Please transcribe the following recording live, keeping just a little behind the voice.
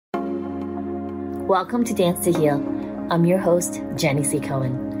Welcome to Dance to Heal. I'm your host, Jenny C.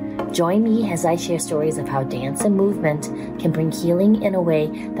 Cohen. Join me as I share stories of how dance and movement can bring healing in a way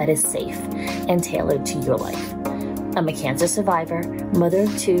that is safe and tailored to your life. I'm a cancer survivor, mother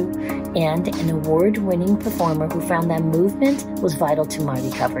of two, and an award-winning performer who found that movement was vital to my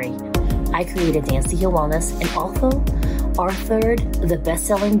recovery. I created Dance to Heal Wellness and also authored the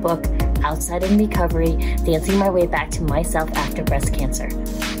best-selling book, Outside in Recovery, Dancing My Way Back to Myself After Breast Cancer.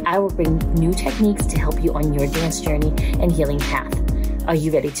 I will bring new techniques to help you on your dance journey and healing path. Are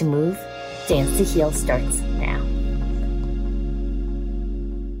you ready to move? Dance to Heal starts now.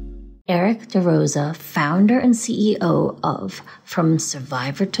 Eric DaRosa, founder and CEO of From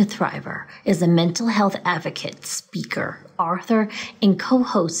Survivor to Thriver, is a mental health advocate, speaker, author, and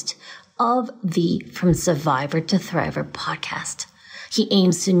co-host of the From Survivor to Thriver podcast. He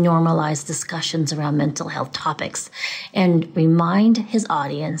aims to normalize discussions around mental health topics and remind his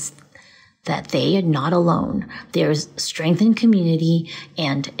audience that they are not alone. There's strength in community,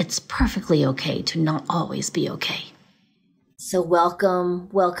 and it's perfectly okay to not always be okay. So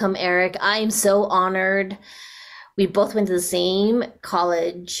welcome, Eric. I am so honored. We both went to the same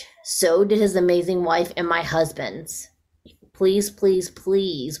college. So did his amazing wife and my husband's. Please,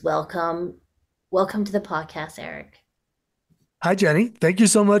 welcome to the podcast, Eric. Hi, Jenny. Thank you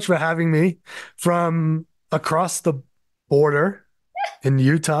so much for having me from across the border in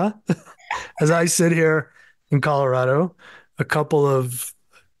Utah. As I sit here in Colorado, a couple of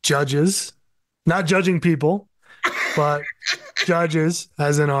judges, not judging people, but judges,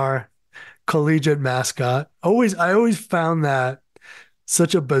 as in our collegiate mascot. I always found that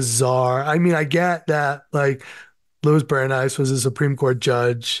such a bizarre. I mean, I get that like Louis Brandeis was a Supreme Court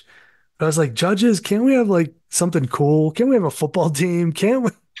judge. But I was like, judges, can't we have like something cool? Can't we have a football team? Can't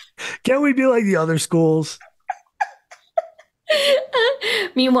we be like the other schools?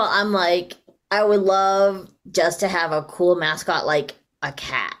 Meanwhile, I'm like, I would love just to have a cool mascot like a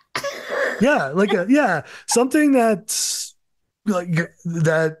cat. Something that's like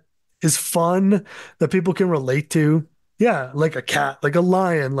that is fun that people can relate to. Yeah, like a cat, like a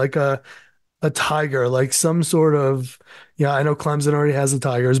lion, like a tiger, like some sort of, I know Clemson already has the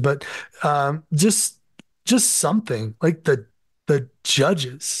Tigers, but just something like the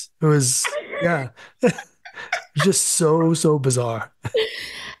judges. It was, just so bizarre.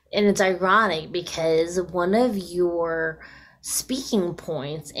 And it's ironic because one of your speaking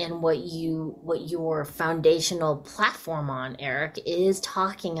points and what your foundational platform on, Eric, is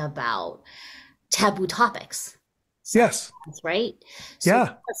talking about taboo topics. Yes. Right?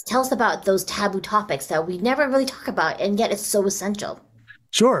 So tell us about those taboo topics that we never really talk about, and yet it's so essential.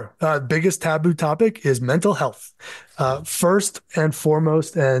 Sure. Biggest taboo topic is mental health. First and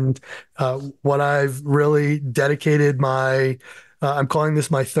foremost, and what I've really dedicated I'm calling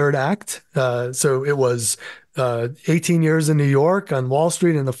this my third act. So it was 18 years in New York on Wall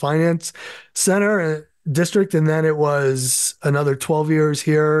Street in the finance center district. And then it was another 12 years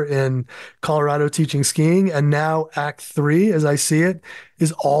here in Colorado teaching skiing. And now Act 3, as I see it,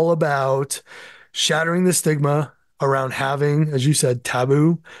 is all about shattering the stigma around having, as you said,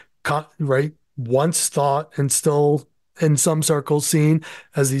 taboo, right? Once thought and still in some circles seen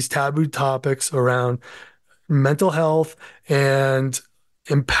as these taboo topics around mental health and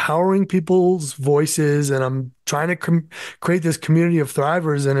empowering people's voices. And I'm trying to create this community of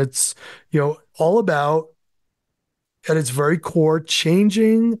thrivers. And it's, all about, at its very core,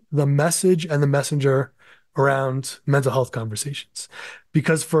 changing the message and the messenger around mental health conversations.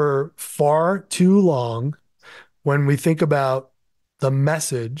 Because for far too long, when we think about the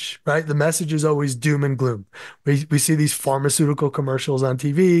message, right? The message is always doom and gloom. We see these pharmaceutical commercials on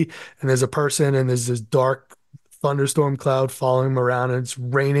TV, and there's a person and there's this dark thunderstorm cloud following them around, and it's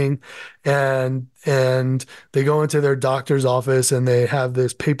raining, and they go into their doctor's office and they have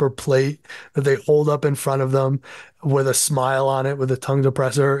this paper plate that they hold up in front of them with a smile on it with a tongue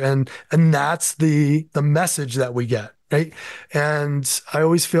depressor, and that's the message that we get, right? And I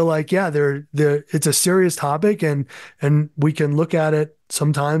always feel like it's a serious topic, and we can look at it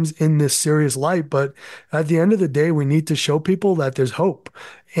sometimes in this serious light, but at the end of the day, we need to show people that there's hope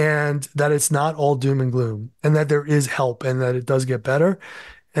and that it's not all doom and gloom, and that there is help and that it does get better.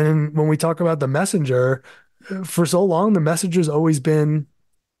 And when we talk about the messenger, for so long, the messenger's always been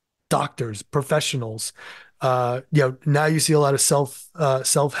doctors, professionals. Now you see a lot of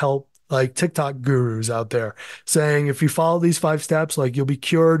self-help, like TikTok gurus out there saying, if you follow these 5 steps, like you'll be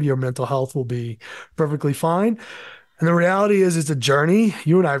cured, your mental health will be perfectly fine. And the reality is it's a journey.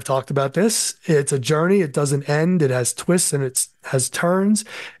 You and I have talked about this. It's a journey. It doesn't end. It has twists and it has turns.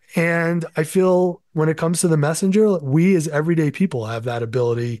 And I feel when it comes to the messenger, we as everyday people have that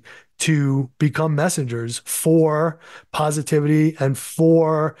ability to become messengers for positivity and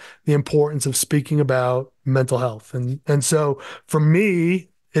for the importance of speaking about mental health. And so for me,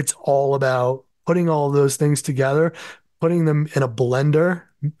 it's all about putting all of those things together, putting them in a blender,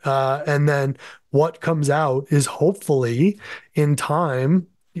 and then what comes out is hopefully in time,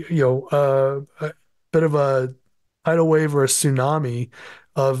 a bit of a tidal wave or a tsunami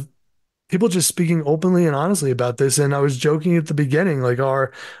of people just speaking openly and honestly about this. And I was joking at the beginning, like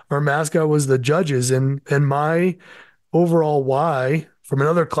our mascot was the judges, and my overall why from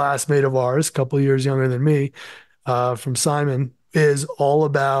another classmate of ours, a couple of years younger than me, from Simon, is all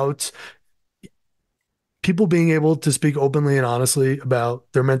about people being able to speak openly and honestly about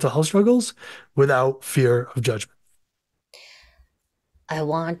their mental health struggles without fear of judgment. I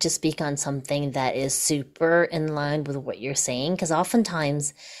want to speak on something that is super in line with what you're saying, because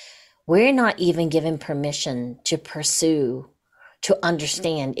oftentimes we're not even given permission to pursue, to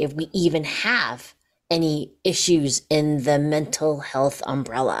understand if we even have any issues in the mental health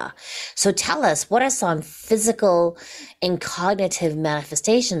umbrella. So tell us, what are some physical and cognitive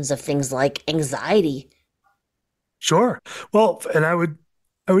manifestations of things like anxiety? Sure. Well, and I would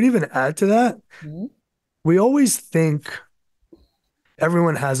even add to that. Mhm. We always think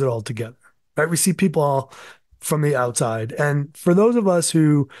everyone has it all together, right? We see people all from the outside. And for those of us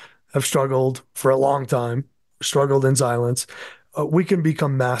who have struggled for a long time, struggled in silence, we can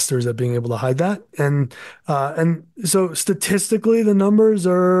become masters at being able to hide that. And so statistically, the numbers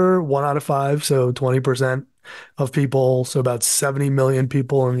are 1 out of 5, so 20% of people, so about 70 million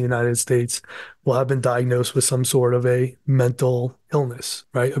people in the United States will have been diagnosed with some sort of a mental illness,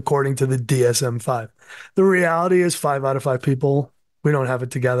 right? According to the DSM-5. The reality is 5 out of 5 people, we don't have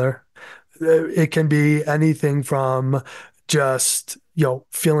it together. It can be anything from just,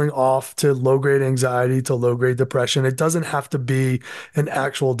 feeling off to low grade anxiety to low grade depression. It doesn't have to be an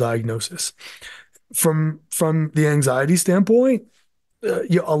actual diagnosis. From the anxiety standpoint,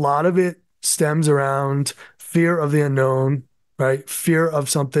 a lot of it stems around fear of the unknown, right? Fear of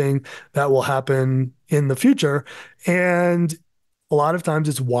something that will happen in the future. And a lot of times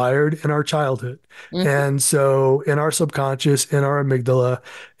it's wired in our childhood. Mhm. And so in our subconscious, in our amygdala,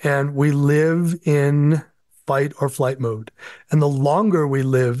 and we live in fight or flight mode. And the longer we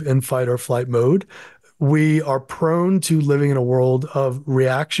live in fight or flight mode, we are prone to living in a world of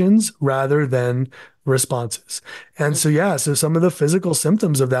reactions rather than responses. And so, yeah, so some of the physical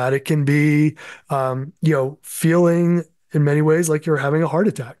symptoms of that, it can be, feeling in many ways like you're having a heart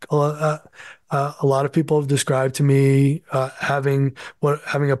attack. A lot of people have described to me having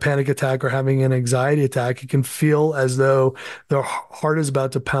a panic attack or having an anxiety attack. It can feel as though their heart is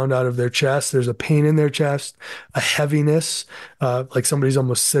about to pound out of their chest. There's a pain in their chest, a heaviness, like somebody's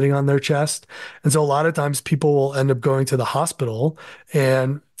almost sitting on their chest. And so a lot of times people will end up going to the hospital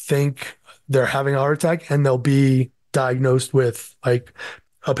and think they're having a heart attack, and they'll be diagnosed with like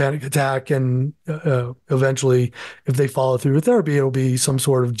a panic attack. And eventually, if they follow through with therapy, it'll be some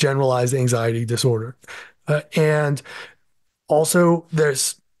sort of generalized anxiety disorder. And also,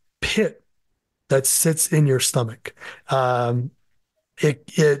 there's pit that sits in your stomach. Um, it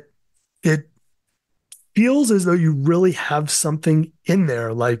feels as though you really have something in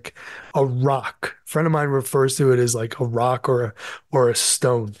there, like a rock. A friend of mine refers to it as like a rock or a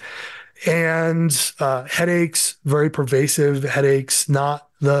stone. And headaches, very pervasive headaches, not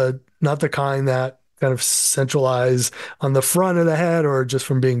the kind that kind of centralize on the front of the head or just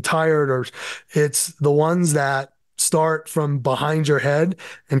from being tired, or it's the ones that start from behind your head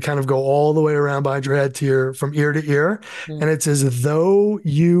and kind of go all the way around behind your head to your from ear to ear. And it's as though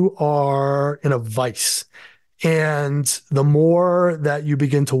you are in a vice. And the more that you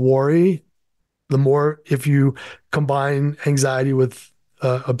begin to worry, the more, if you combine anxiety with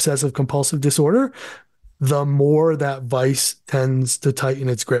obsessive compulsive disorder, the more that vice tends to tighten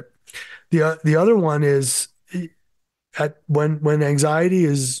its grip. The other one is when anxiety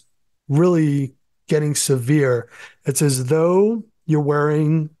is really getting severe, it's as though you're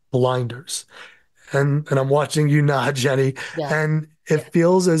wearing blinders. And I'm watching you nod, Jenny. Yeah. And it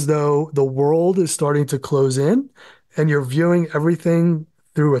feels as though the world is starting to close in and you're viewing everything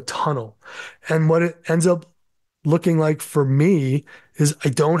through a tunnel. And what it ends up looking like for me is I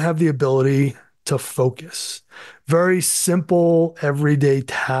don't have the ability to focus. Very simple, everyday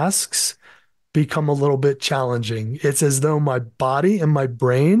tasks become a little bit challenging. It's as though my body and my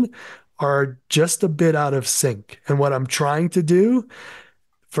brain are just a bit out of sync. And what I'm trying to do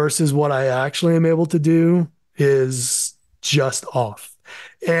versus what I actually am able to do is just off.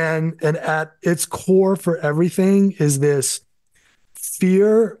 And at its core for everything is this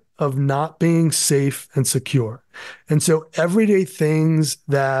fear of not being safe and secure. And so everyday things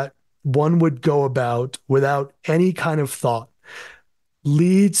that one would go about without any kind of thought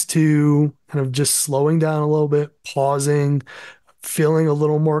leads to kind of just slowing down a little bit, pausing, feeling a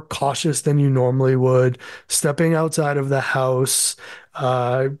little more cautious than you normally would, stepping outside of the house,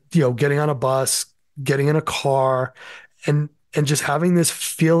 getting on a bus, getting in a car, and just having this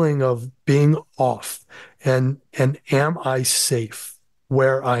feeling of being off and am I safe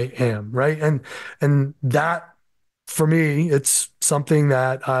where I am, right? And that for me, it's something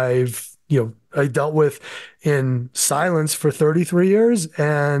that I dealt with in silence for 33 years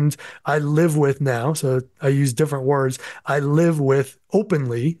and I live with now. So I use different words. I live with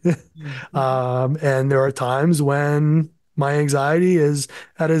openly. And there are times when my anxiety is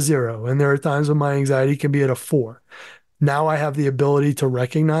at a 0, and there are times when my anxiety can be at a 4. Now I have the ability to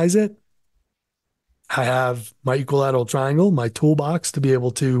recognize it. I have my equilateral triangle, my toolbox to be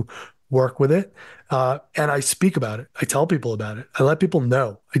able to work with it. And I speak about it. I tell people about it. I let people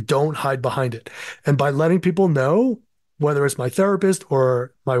know. I don't hide behind it. And by letting people know, whether it's my therapist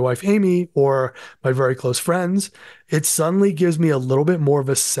or my wife, Amy, or my very close friends, it suddenly gives me a little bit more of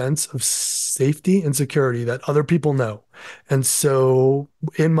a sense of safety and security that other people know. And so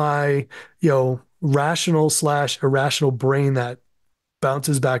in my, rational/irrational brain that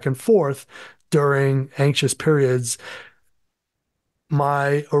bounces back and forth during anxious periods,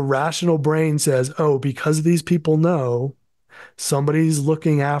 my irrational brain says, oh, because these people know somebody's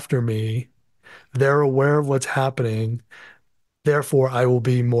looking after me, they're aware of what's happening, therefore I will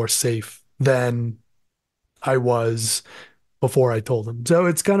be more safe than I was before I told them. So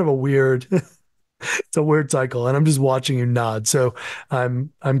it's kind of a weird it's a weird cycle, and I'm just watching you nod. So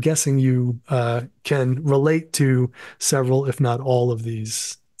I'm guessing you can relate to several, if not all, of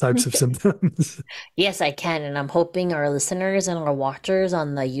these types of symptoms. Yes, I can. And I'm hoping our listeners and our watchers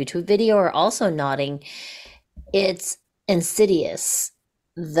on the YouTube video are also nodding. It's insidious.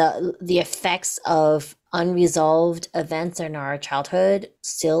 The effects of unresolved events in our childhood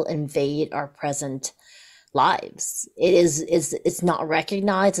still invade our present lives. It's not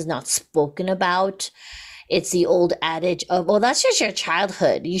recognized, it's not spoken about. It's the old adage of, well, that's just your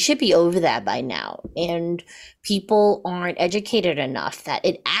childhood. You should be over that by now. And people aren't educated enough that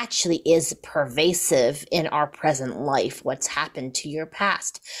it actually is pervasive in our present life, what's happened to your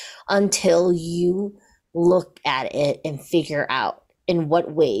past, until you look at it and figure out in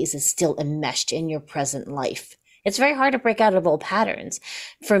what ways it's still enmeshed in your present life. It's very hard to break out of old patterns.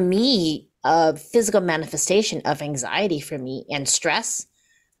 For me, a physical manifestation of anxiety for me and stress,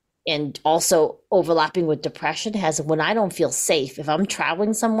 and also overlapping with depression, has when I don't feel safe, if I'm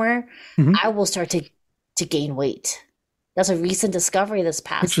traveling somewhere, I will start to gain weight. That's a recent discovery this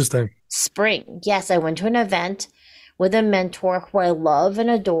past spring. Yes, I went to an event with a mentor who I love and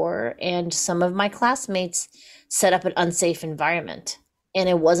adore, and some of my classmates set up an unsafe environment, and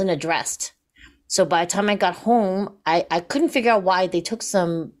it wasn't addressed. So by the time I got home, I couldn't figure out why. They took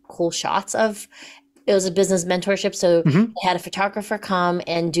some cool shots of, it was a business mentorship. So they had a photographer come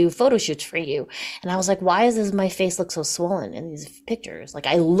and do photo shoots for you. And I was like, why does my face look so swollen in these pictures? Like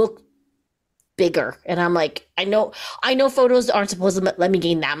I look bigger. And I'm like, I know photos aren't supposed to let me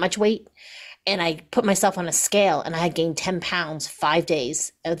gain that much weight. And I put myself on a scale and I had gained 10 pounds 5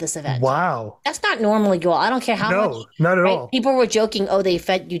 days of this event. Wow. That's not normally goal. I don't care how much. No, not at all. People were joking, oh, they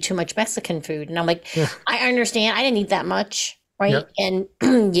fed you too much Mexican food. And I'm like, I understand. I didn't eat that much. Right. Yep.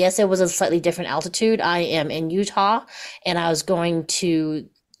 And yes, it was a slightly different altitude. I am in Utah and I was going to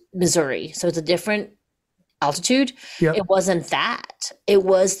Missouri. So it's a different altitude. Yep. It wasn't that. It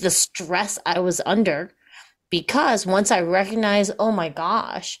was the stress I was under. Because once I recognized, oh my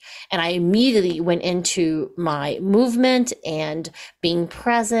gosh, and I immediately went into my movement and being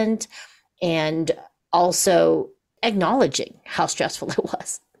present and also acknowledging how stressful it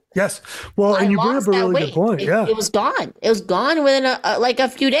was. Yes. Well, and you bring up a really good point. It was gone. It was gone within a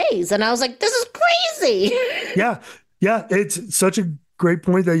few days. And I was like, this is crazy. Yeah. Yeah. It's such a great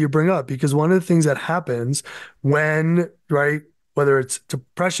point that you bring up, because one of the things that happens when, right, whether it's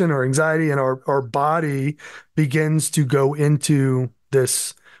depression or anxiety, and our body begins to go into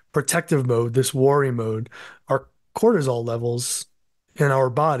this protective mode, this worry mode, our cortisol levels in our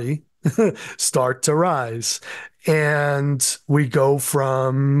body start to rise. And we go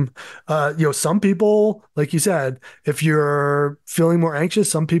from, some people, like you said, if you're feeling more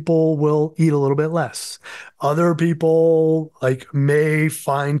anxious, some people will eat a little bit less. Other people may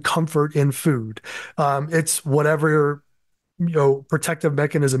find comfort in food. It's whatever protective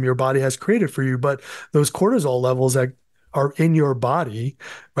mechanism your body has created for you. But those cortisol levels that are in your body,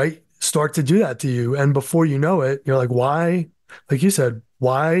 right, start to do that to you. And before you know it, you're like, why, like you said,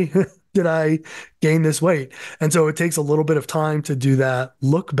 why did I gain this weight? And so it takes a little bit of time to do that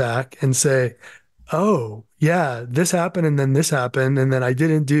look back and say, oh, yeah, this happened and then this happened. And then I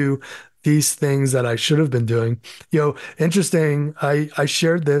didn't do these things that I should have been doing. Interesting. I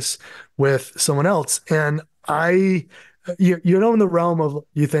shared this with someone else and in the realm of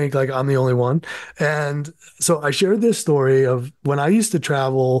you think like I'm the only one. And so I shared this story of when I used to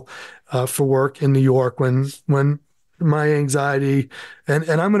travel for work in New York when my anxiety and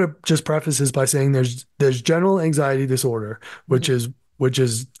I'm going to just preface this by saying there's general anxiety disorder, which Mhm.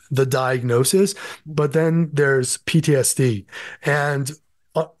 is the diagnosis, but then there's PTSD. And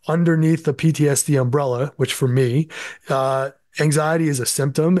underneath the PTSD umbrella, which for me, anxiety is a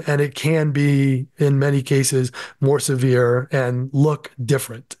symptom and it can be, in many cases, more severe and look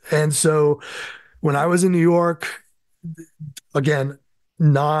different. And so when I was in New York, again,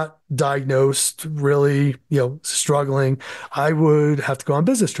 not diagnosed, really, struggling, I would have to go on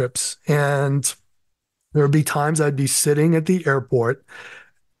business trips. And there would be times I'd be sitting at the airport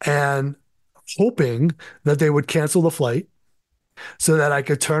and hoping that they would cancel the flight so that I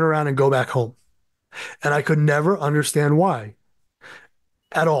could turn around and go back home. And I could never understand why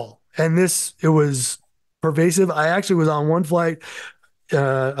at all. And it was pervasive. I actually was on one flight.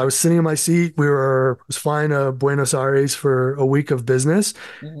 I was sitting in my seat. Was flying to Buenos Aires for a week of business.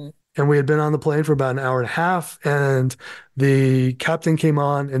 Mhm. And we had been on the plane for about an hour and a half. And the captain came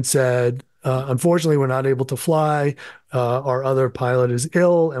on and said, unfortunately, we're not able to fly. Our other pilot is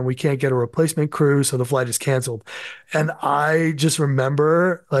ill and we can't get a replacement crew. So the flight is canceled. And I just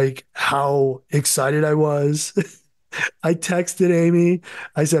remember like how excited I was. I texted Amy.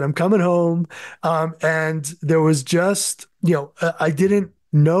 I said, I'm coming home. And there was just, I didn't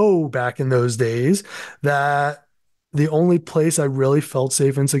know back in those days that the only place I really felt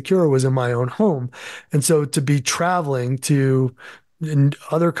safe and secure was in my own home. And so to be traveling to in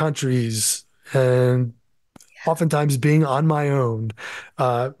other countries and oftentimes being on my own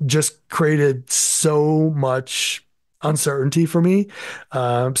just created so much uncertainty for me.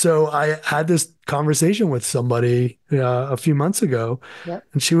 So I had this conversation with somebody a few months ago, Yep.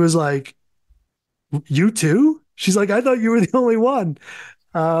 and she was like, "You too?" She's like, "I thought you were the only one."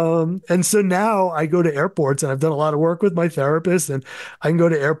 And so now I go to airports and I've done a lot of work with my therapist and I can go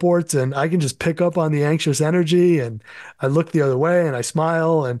to airports and I can just pick up on the anxious energy and I look the other way and I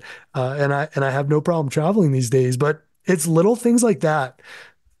smile and I have no problem traveling these days. But it's little things like that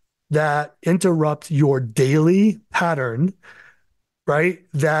that interrupt your daily pattern, right?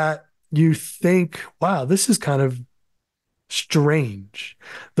 That you think, wow, this is kind of strange.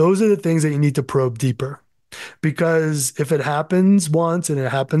 Those are the things that you need to probe deeper. Because if it happens once and it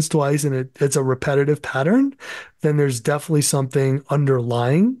happens twice and it's a repetitive pattern, then there's definitely something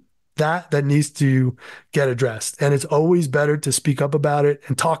underlying that needs to get addressed. And it's always better to speak up about it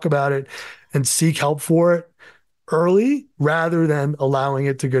and talk about it and seek help for it early rather than allowing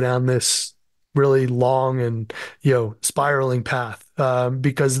it to go down this really long and spiraling path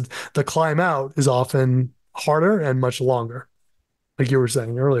because the climb out is often harder and much longer, like you were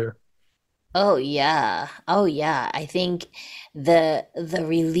saying earlier. Oh yeah. Oh yeah. I think the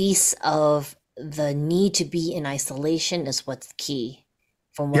release of the need to be in isolation is what's key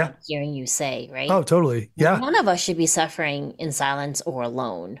from what Yeah. I'm hearing you say, Oh, right? totally. Yeah. None of us should be suffering in silence or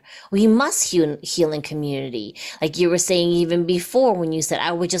alone. We must heal in community. Like you were saying even before when you said,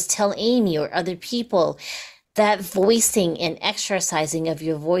 I would just tell Amy or other people that voicing and exercising of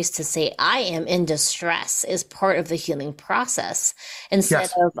your voice to say, I am in distress is part of the healing process instead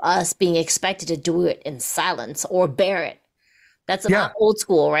Yes. of us being expected to do it in silence or bear it. That's about Yeah. old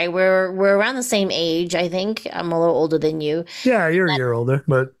school, right? We're around the same age, I think. I'm a little older than you. Yeah. You're a That, year older,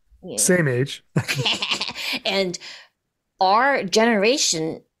 but yeah. same age. And our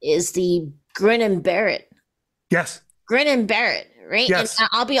generation is the grin and bear it. Yes. Grin and bear it, right? And Yes.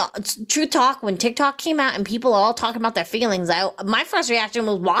 I'll be true talk. When TikTok came out and people all talking about their feelings, my first reaction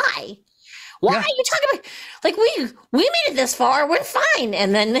was, "Why? Why are Yeah. you talking about like we made it this far? We're fine."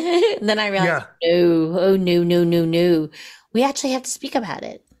 And then then I realized, Yeah. no, oh no, no, no, no. We actually have to speak about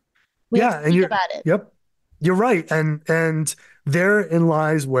it. We have to Yeah. And speak about it. yep, you're right. And therein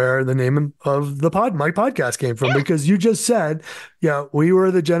lies where the name of my podcast came from, Yeah. because you just said, yeah, we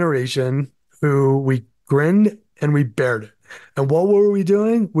were the generation who we grinned and we bared it. And what were we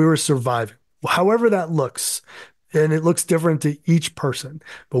doing? We were surviving, however that looks. And it looks different to each person,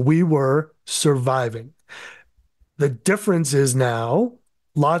 but we were surviving. The difference is now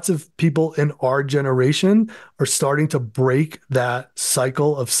lots of people in our generation are starting to break that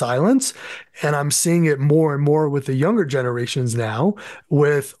cycle of silence. And I'm seeing it more and more with the younger generations now,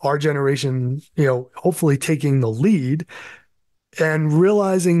 with our generation, hopefully taking the lead. and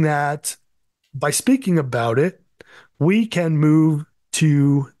realizing that by speaking about it, we can move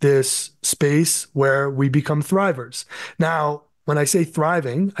to this space where we become thrivers. Now, when I say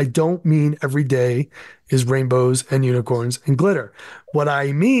thriving, I don't mean every day is rainbows and unicorns and glitter. What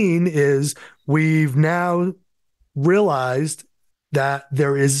I mean is we've now realized that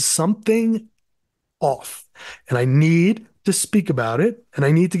there is something off, and I need to speak about it, and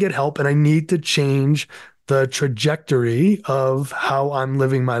I need to get help, and I need to change the trajectory of how I'm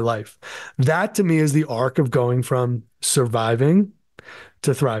living my life. That to me is the arc of going from surviving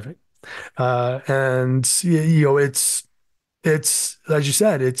to thriving. And it's as you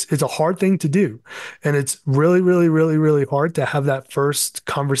said, it's a hard thing to do, and it's really, really, really, really hard to have that first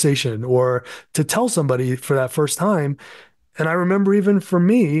conversation or to tell somebody for that first time. And I remember even for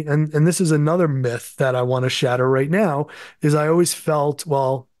me, and this is another myth that I want to shatter right now, is I always felt,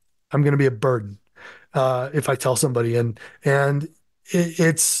 well, I'm going to be a burden if I tell somebody, and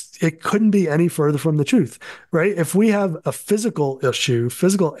it couldn't be any further from the truth, right? If we have a physical issue,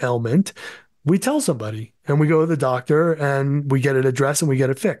 physical ailment, we tell somebody and we go to the doctor and we get it addressed and we get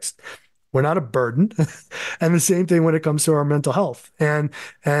it fixed. We're not a burden. And the same thing when it comes to our mental health. And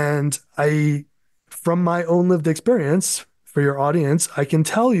I, from my own lived experience, for your audience, I can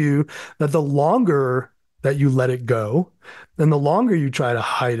tell you that the longer that you let it go and the longer you try to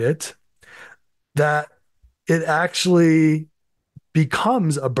hide it, that it actually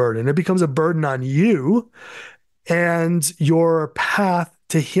becomes a burden. It becomes a burden on you, and your path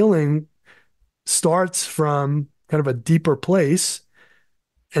to healing starts from kind of a deeper place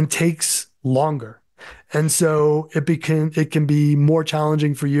and takes longer. And so it can be more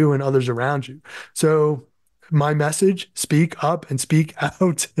challenging for you and others around you. So my message, speak up and speak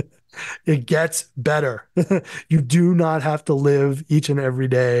out. It gets better. You do not have to live each and every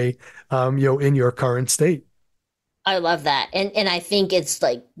day, in your current state. I love that. And I think it's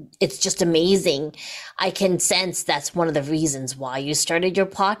just amazing. I can sense that's one of the reasons why you started your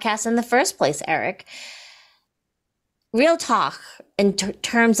podcast in the first place, Eric. Real talk in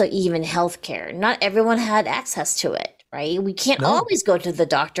terms of even healthcare. Not everyone had access to it, right? We can't always go to the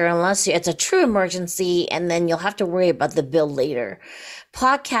doctor unless it's a true emergency, and then you'll have to worry about the bill later.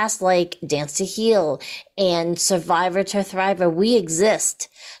 Podcasts like Dance to Heal and Survivor to Thriver, we exist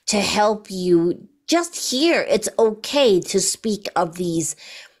to help you just hear it's okay to speak of these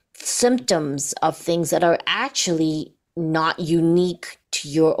symptoms of things that are actually not unique to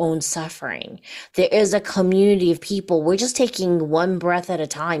your own suffering. There is a community of people. We're just taking one breath at a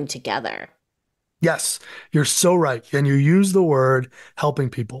time together. Yes, you're so right. And you use the word helping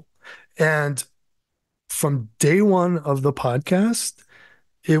people. And from day one of the podcast,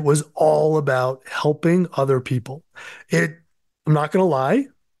 it was all about helping other people. I'm not going to lie,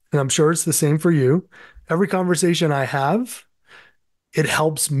 and I'm sure it's the same for you. Every conversation I have, it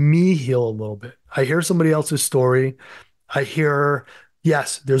helps me heal a little bit. I hear somebody else's story. I hear,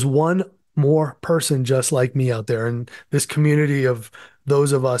 yes, there's one more person just like me out there. And this community of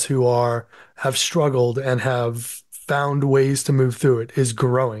those of us who have struggled and have found ways to move through it is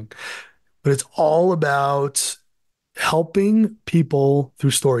growing. But it's all about helping people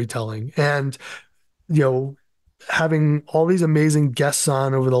through storytelling. And, having all these amazing guests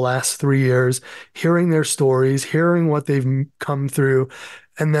on over the last 3 years, hearing their stories, hearing what they've come through,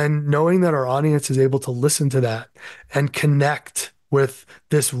 and then knowing that our audience is able to listen to that and connect with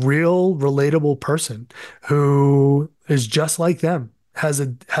this real relatable person who is just like them, has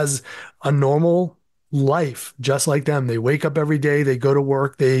a normal life just like them. They wake up every day, they go to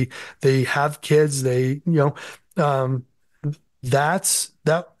work, they have kids, um, that's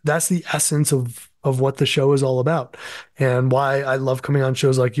the essence of what the show is all about, and why I love coming on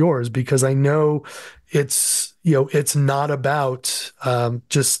shows like yours, because I know it's not about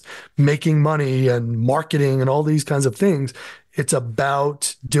just making money and marketing and all these kinds of things. It's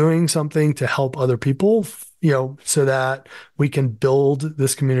about doing something to help other people, so that we can build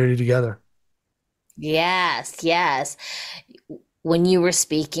this community together. Yes, yes. When you were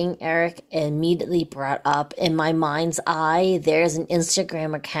speaking, Eric, it immediately brought up in my mind's eye, there's an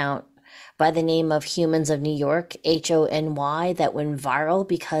Instagram account by the name of Humans of New York, HONY, that went viral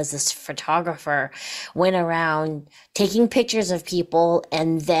because this photographer went around taking pictures of people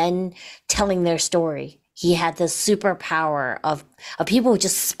and then telling their story. He had this superpower of people who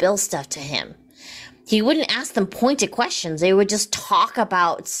just spill stuff to him. He wouldn't ask them pointed questions. They would just talk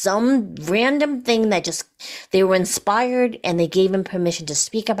about some random thing that they were inspired and they gave him permission to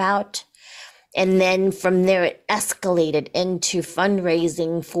speak about. And then from there, it escalated into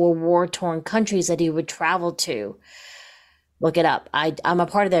fundraising for war-torn countries that he would travel to. Look it up. I'm a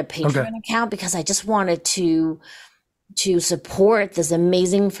part of their Patreon account because I just wanted to to support this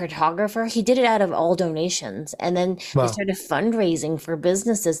amazing photographer. He did it out of all donations. And then they Wow. started fundraising for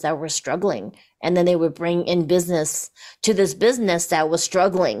businesses that were struggling. And then they would bring in business to this business that was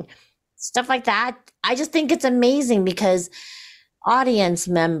struggling. Stuff like that. I just think it's amazing because audience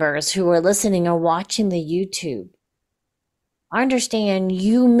members who are listening or watching the YouTube understand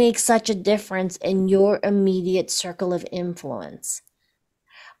you make such a difference in your immediate circle of influence.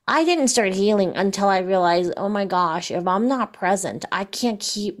 I didn't start healing until I realized, oh my gosh, if I'm not present, I can't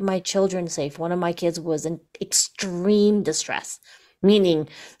keep my children safe. One of my kids was in extreme distress, meaning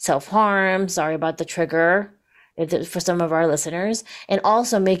self-harm, sorry about the trigger for some of our listeners, and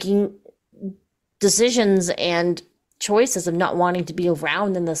also making decisions and choices of not wanting to be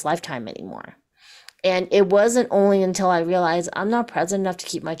around in this lifetime anymore. And it wasn't only until I realized I'm not present enough to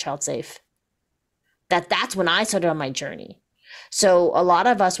keep my child safe that's when I started on my journey. So a lot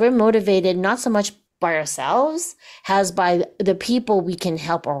of us, we're motivated not so much by ourselves as by the people we can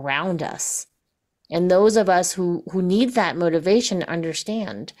help around us. And those of us who need that motivation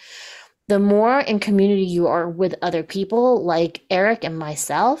understand the more in community you are with other people like Eric and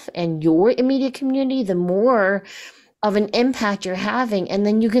myself and your immediate community, the more of an impact you're having. And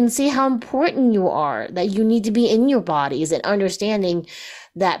then you can see how important you are, that you need to be in your bodies and understanding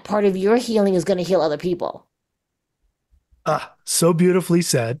that part of your healing is going to heal other people. Ah, so beautifully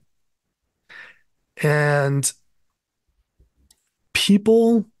said. And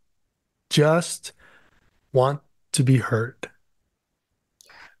people just want to be heard.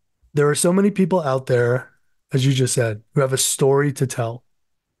 There are so many people out there, as you just said, who have a story to tell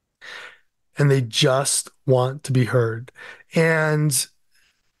and they just want to be heard. And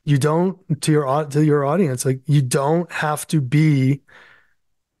you don't, to your audience, like you don't have to be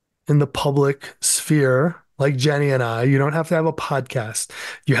in the public sphere like Jenny and I. You don't have to have a podcast.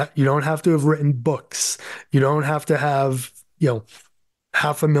 You don't have to have written books. You don't have to have,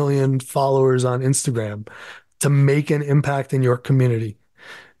 500,000 followers on Instagram to make an impact in your community.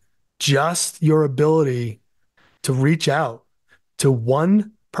 Just your ability to reach out to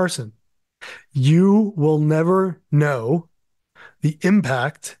one person. You will never know the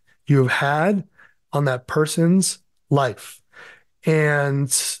impact you have had on that person's life. And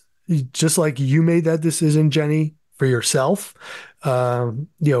just like you made that decision, Jenny, for yourself, for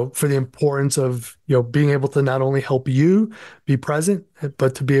the importance of, being able to not only help you be present,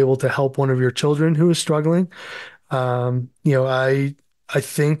 but to be able to help one of your children who is struggling. I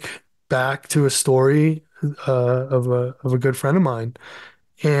think back to a story of a good friend of mine,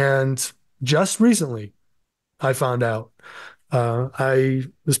 and just recently I found out I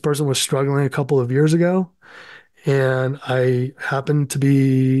this person was struggling a couple of years ago, and I happened to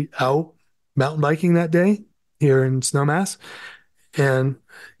be out mountain biking that day here in Snowmass, and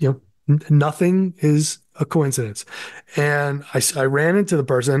nothing is a coincidence. And I ran into the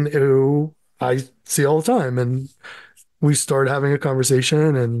person who I see all the time, and we started having a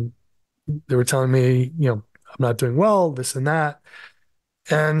conversation, and they were telling me, I'm not doing well, this and that.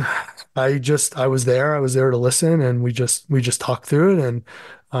 And I was there to listen, and we just talked through it. And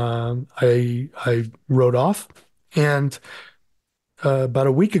I wrote off. And about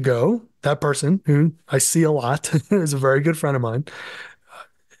a week ago, that person who I see a lot is a very good friend of mine,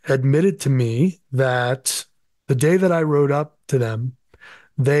 admitted to me that the day that I wrote up to them,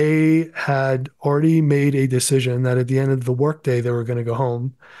 they had already made a decision that at the end of the workday, they were going to go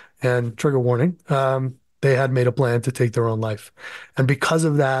home, and trigger warning, they had made a plan to take their own life. And because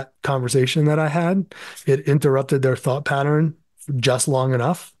of that conversation that I had, it interrupted their thought pattern just long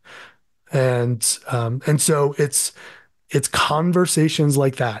enough. And so it's conversations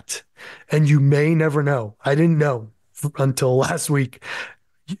like that. And you may never know. I didn't know until last week.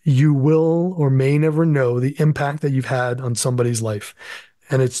 You will or may never know the impact that you've had on somebody's life.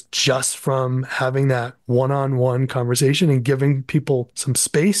 And it's just from having that one-on-one conversation and giving people some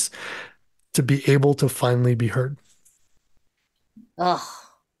space to be able to finally be heard. Oh,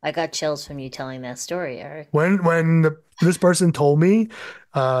 I got chills from you telling that story, Eric. This person told me,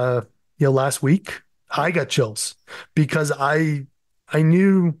 uh, last week, I got chills because I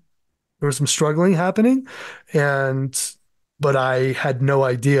knew there was some struggling happening, and but I had no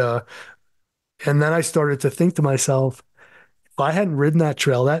idea. And then I started to think to myself, if I hadn't ridden that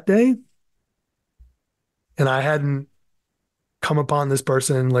trail that day, and I hadn't come upon this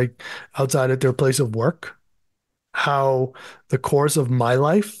person like outside at their place of work, how the course of my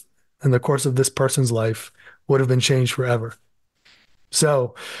life and the course of this person's life would have been changed forever.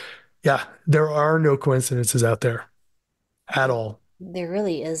 So, yeah, there are no coincidences out there at all. There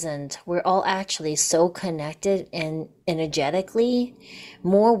really isn't. We're all actually so connected and energetically,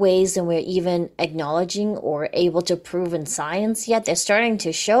 more ways than we're even acknowledging or able to prove in science yet. They're starting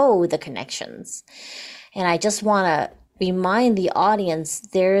to show the connections. And I just want to remind the audience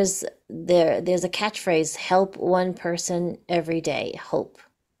there's a catchphrase, help one person every day, hope.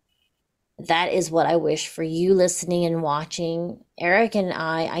 That is what I wish for you listening and watching. Eric and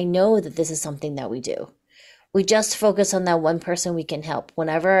I know that this is something that we do. We just focus on that one person we can help.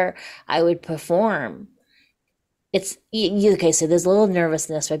 Whenever I would perform, okay, so there's a little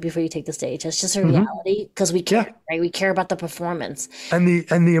nervousness right before you take the stage. That's just a reality because we care, right? We care about the performance. And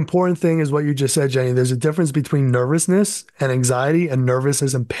the important thing is what you just said, Jenny. There's a difference between nervousness and anxiety and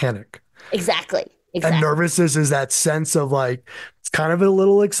nervousness and panic. Exactly. And nervousness is that sense of like, it's kind of a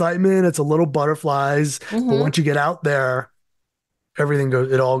little excitement. It's a little butterflies. But once you get out there,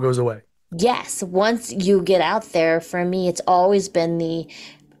 it all goes away. Yes. Once you get out there, for me, it's always been the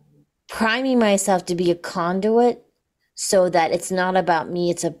priming myself to be a conduit so that it's not about me,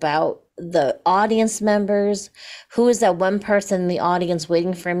 it's about the audience members. Who is that one person in the audience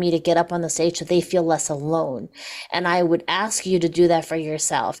waiting for me to get up on the stage so they feel less alone? And I would ask you to do that for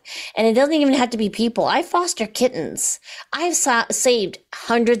yourself. And it doesn't even have to be people. I foster kittens. I've saved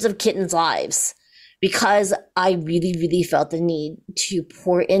hundreds of kittens' lives because I really, really felt the need to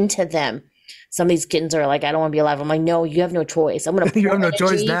pour into them. Some of these kittens are like, I don't want to be alive. I'm like, no, you have no choice. I'm going to you have no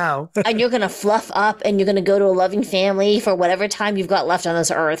choice now. And you're going to fluff up and you're going to go to a loving family for whatever time you've got left on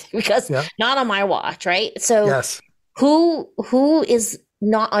this earth, because not on my watch, right? So who is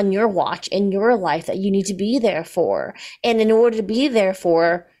not on your watch in your life that you need to be there for? And in order to be there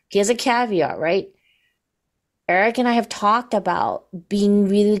for, here's a caveat, right? Eric and I have talked about being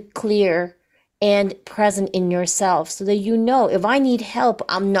really clear and present in yourself so that you know, if I need help,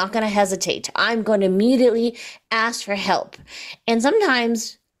 I'm not going to hesitate. I'm going to immediately ask for help. And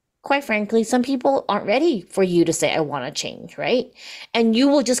sometimes, quite frankly, some people aren't ready for you to say, I want to change, right? And you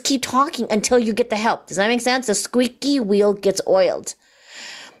will just keep talking until you get the help. Does that make sense? The squeaky wheel gets oiled.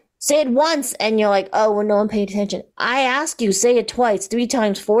 Say it once and you're like, oh, well, no one paid attention. I ask you, say it twice, 3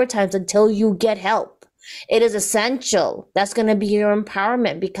 times, 4 times until you get help. It is essential. That's going to be your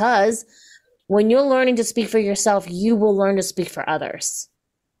empowerment, because when you're learning to speak for yourself, you will learn to speak for others.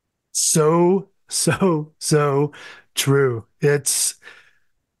 So true. And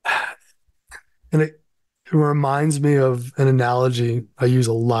it reminds me of an analogy I use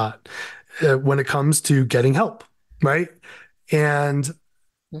a lot when it comes to getting help, right? And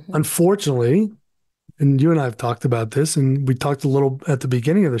unfortunately, and you and I have talked about this, and we talked a little at the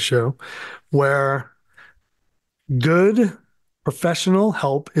beginning of the show, where good professional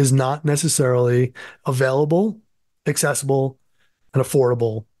help is not necessarily available, accessible, and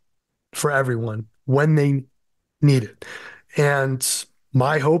affordable for everyone when they need it. And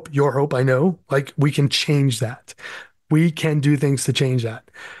my hope, your hope, I know, like, we can change that. We can do things to change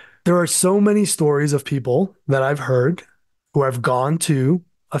that. There are so many stories of people that I've heard who have gone to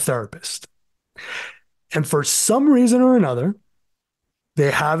a therapist, and for some reason or another,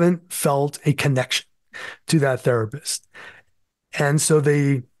 they haven't felt a connection to that therapist. And so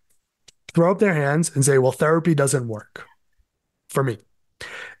they throw up their hands and say, well, therapy doesn't work for me.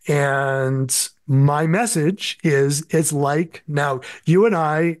 And my message is, it's like, now you and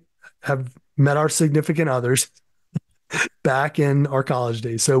I have met our significant others back in our college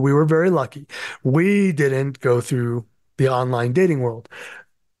days. So we were very lucky. We didn't go through the online dating world.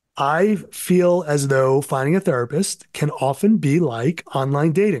 I feel as though finding a therapist can often be like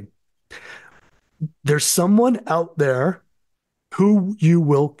online dating. There's someone out there who you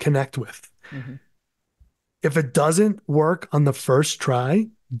will connect with. If it doesn't work on the first try,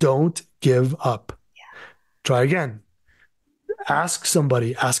 don't give up. Try again. Ask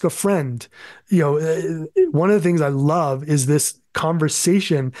somebody, ask a friend. One of the things I love is this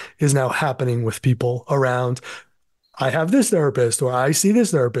conversation is now happening with people around, I have this therapist, or I see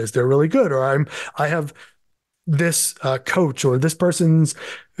this therapist, they're really good, or I have this coach, or this person's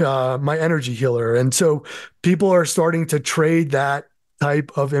my energy healer. And so people are starting to trade that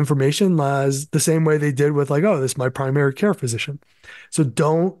type of information as the same way they did with, like, oh, this is my primary care physician. So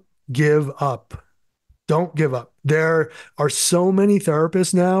don't give up. Don't give up. There are so many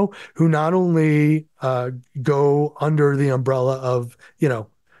therapists now who not only go under the umbrella of,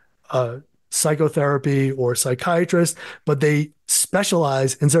 psychotherapy or psychiatrist, but they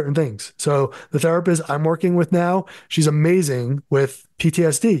specialize in certain things. So the therapist I'm working with now, she's amazing with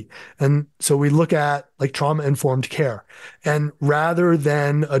PTSD. And so we look at like trauma-informed care. And rather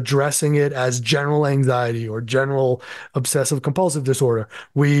than addressing it as general anxiety or general obsessive compulsive disorder,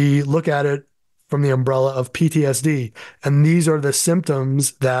 we look at it from the umbrella of PTSD. And these are the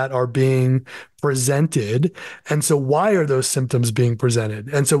symptoms that are being presented. And so why are those symptoms being presented?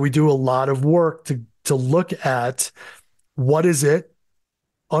 And so we do a lot of work to look at what is it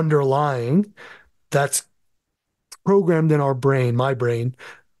underlying that's programmed in our brain, my brain,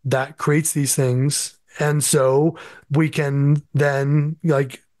 that creates these things. And so we can then,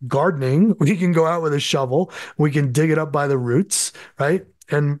 like gardening, we can go out with a shovel, we can dig it up by the roots, right?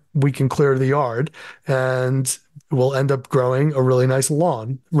 And we can clear the yard and we'll end up growing a really nice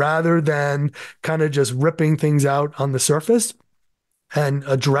lawn rather than kind of just ripping things out on the surface and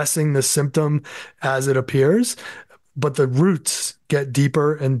addressing the symptom as it appears. But the roots get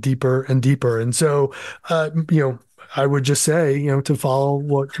deeper and deeper and deeper. And so, I would just say, to follow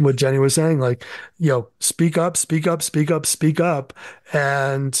what Jenny was saying, like, speak up, speak up, speak up, speak up,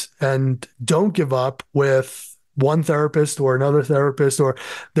 and don't give up with one therapist or another therapist, or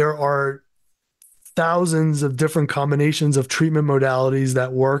there are thousands of different combinations of treatment modalities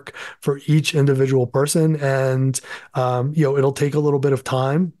that work for each individual person. And, it'll take a little bit of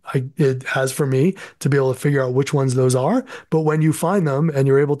time. It has for me to be able to figure out which ones those are. But when you find them and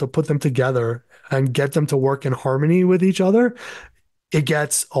you're able to put them together and get them to work in harmony with each other, it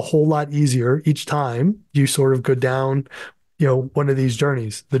gets a whole lot easier each time you sort of go down one of these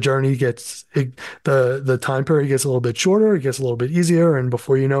journeys. The journey the time period gets a little bit shorter, it gets a little bit easier, and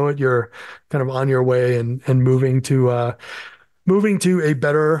before you know it, you're kind of on your way and moving to a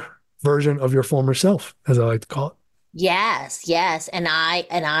better version of your former self, as I like to call it. Yes, yes. And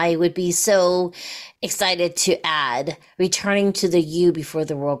I would be so excited to add returning to the you before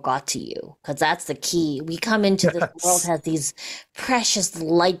the world got to you, because that's the key. We come into this world as these precious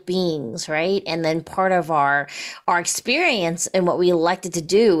light beings, right? And then part of our experience and what we elected to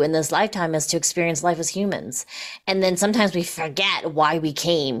do in this lifetime is to experience life as humans. And then sometimes we forget why we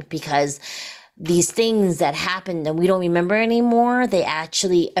came, because these things that happened and we don't remember anymore, they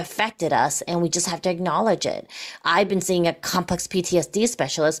actually affected us and we just have to acknowledge it. I've been seeing a complex PTSD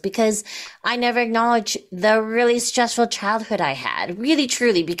specialist because I never acknowledged the really stressful childhood I had, really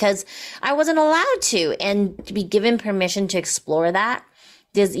truly, because I wasn't allowed to, and to be given permission to explore that.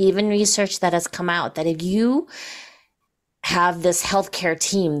 There's even research that has come out that if you have this healthcare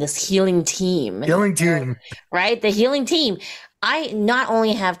team, this healing team, right? The healing team. I not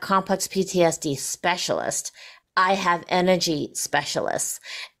only have complex PTSD specialists, I have energy specialists.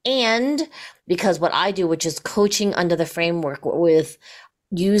 And because what I do, which is coaching under the framework with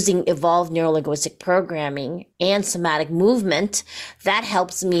using evolved neurolinguistic programming and somatic movement, that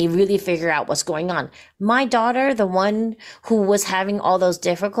helps me really figure out what's going on. My daughter, the one who was having all those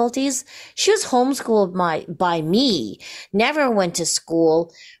difficulties, she was homeschooled by me, never went to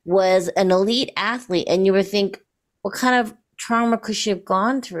school, was an elite athlete. And you would think, what kind of trauma could she have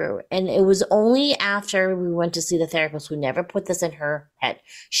gone through? And it was only after we went to see the therapist, who never put this in her head.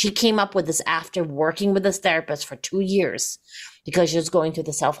 She came up with this after working with this therapist for 2 years because she was going through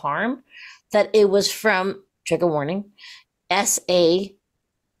the self-harm, that it was from, trigger warning, SA,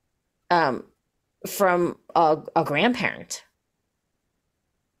 from a grandparent.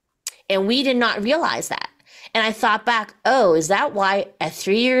 And we did not realize that. And I thought back, oh, is that why at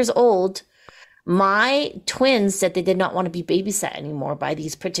 3 years old, my twins said they did not want to be babysat anymore by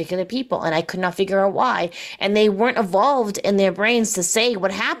these particular people, and I could not figure out why. And they weren't evolved in their brains to say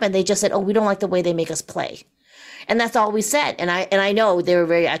what happened. They just said, oh, we don't like the way they make us play. And that's all we said. And I know they were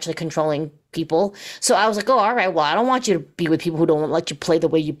very actually controlling people. So I was like, oh, all right, well, I don't want you to be with people who don't let you play the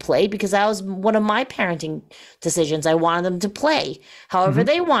way you play, because that was one of my parenting decisions. I wanted them to play however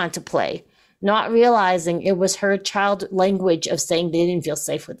they wanted to play, not realizing it was her child language of saying they didn't feel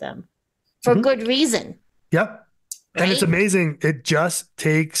safe with them. For good reason. Yep. Right? And it's amazing. It just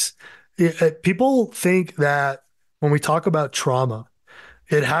takes, people think that when we talk about trauma,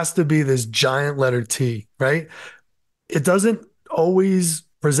 it has to be this giant letter T, right? It doesn't always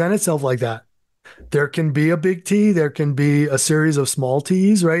present itself like that. There can be a big T, there can be a series of small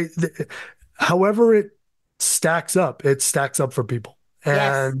T's, right? However it stacks up for people.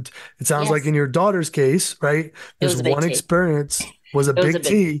 And it sounds like in your daughter's case, right? There's one experience was a big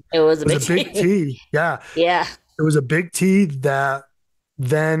T. It was a big T. Yeah. Yeah. It was a big T that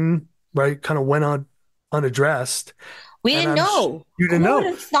then, right, kind of went on unaddressed. We didn't know. You didn't know. Who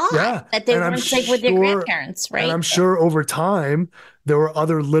would have thought that they weren't safe with their grandparents, right? And I'm sure over time, there were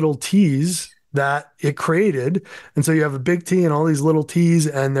other little T's that it created. And so you have a big T and all these little T's,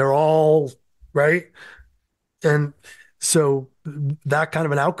 and they're all, right? And so that kind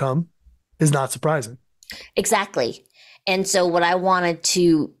of an outcome is not surprising. Exactly. And so what I wanted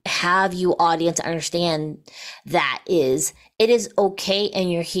to have you audience understand that is it is okay in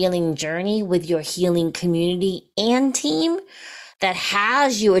your healing journey with your healing community and team that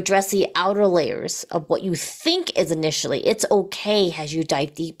has you address the outer layers of what you think is initially. It's okay as you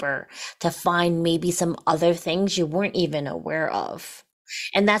dive deeper to find maybe some other things you weren't even aware of.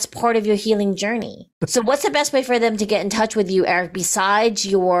 And that's part of your healing journey. So what's the best way for them to get in touch with you, Eric, besides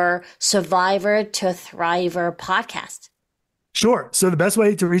your Survivor to Thriver podcast? Sure. So the best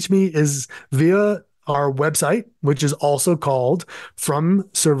way to reach me is via our website, which is also called From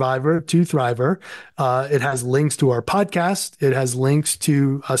Survivor to Thriver. It has links to our podcast. It has links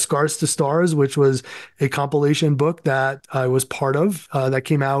to Scars to Stars, which was a compilation book that I was part of that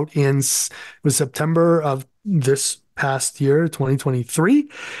came out in September of this past year, 2023.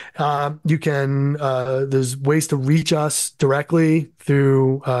 You can, there's ways to reach us directly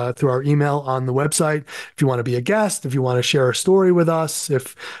through our email on the website. If you want to be a guest, if you want to share a story with us,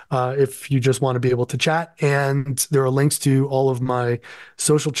 if you just want to be able to chat, and there are links to all of my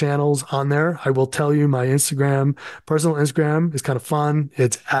social channels on there. I will tell you my personal Instagram is kind of fun.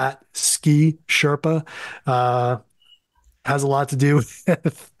 It's at Ski Sherpa. Has a lot to do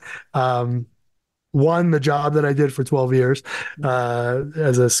with, one, the job that I did for 12 years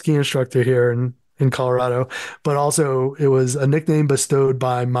as a ski instructor here in Colorado, but also it was a nickname bestowed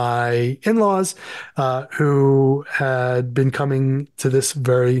by my in-laws who had been coming to this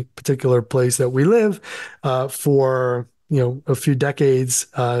very particular place that we live for a few decades.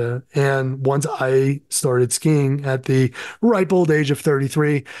 And once I started skiing at the ripe old age of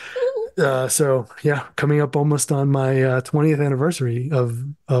 33, so yeah, coming up almost on my 20th anniversary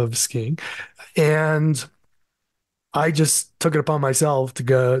of skiing. And I just took it upon myself to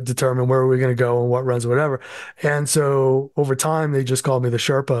go determine where we're going to go and what runs, whatever. And so over time, they just called me the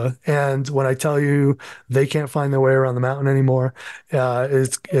Sherpa. And when I tell you they can't find their way around the mountain anymore,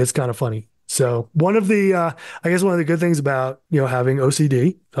 it's kind of funny. So one of the good things about, having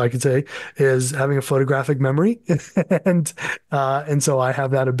OCD, I could say, is having a photographic memory. And so I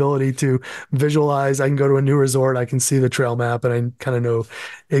have that ability to visualize. I can go to a new resort. I can see the trail map and I kind of know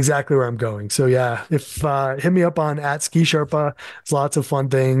exactly where I'm going. So yeah, if hit me up on @SkiSherpa. There's lots of fun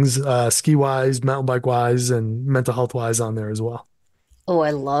things, ski wise, mountain bike wise, and mental health wise on there as well. Oh,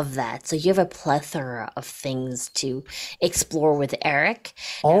 I love that. So you have a plethora of things to explore with Eric.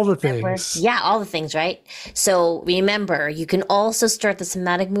 All the things. Yeah, all the things, right? So remember, you can also start the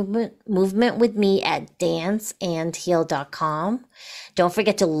somatic movement with me at danceandheal.com. Don't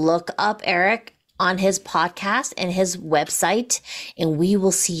forget to look up Eric on his podcast and his website, and we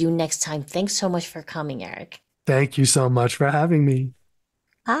will see you next time. Thanks so much for coming, Eric. Thank you so much for having me.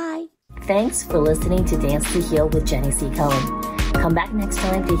 Bye. Thanks for listening to Dance to Heal with Jenny C. Cohen. Come back next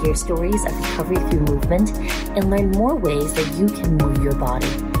time to hear stories of recovery through movement and learn more ways that you can move your body.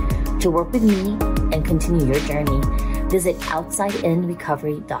 To work with me and continue your journey, visit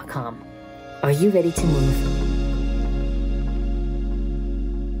OutsideInRecovery.com. Are you ready to move?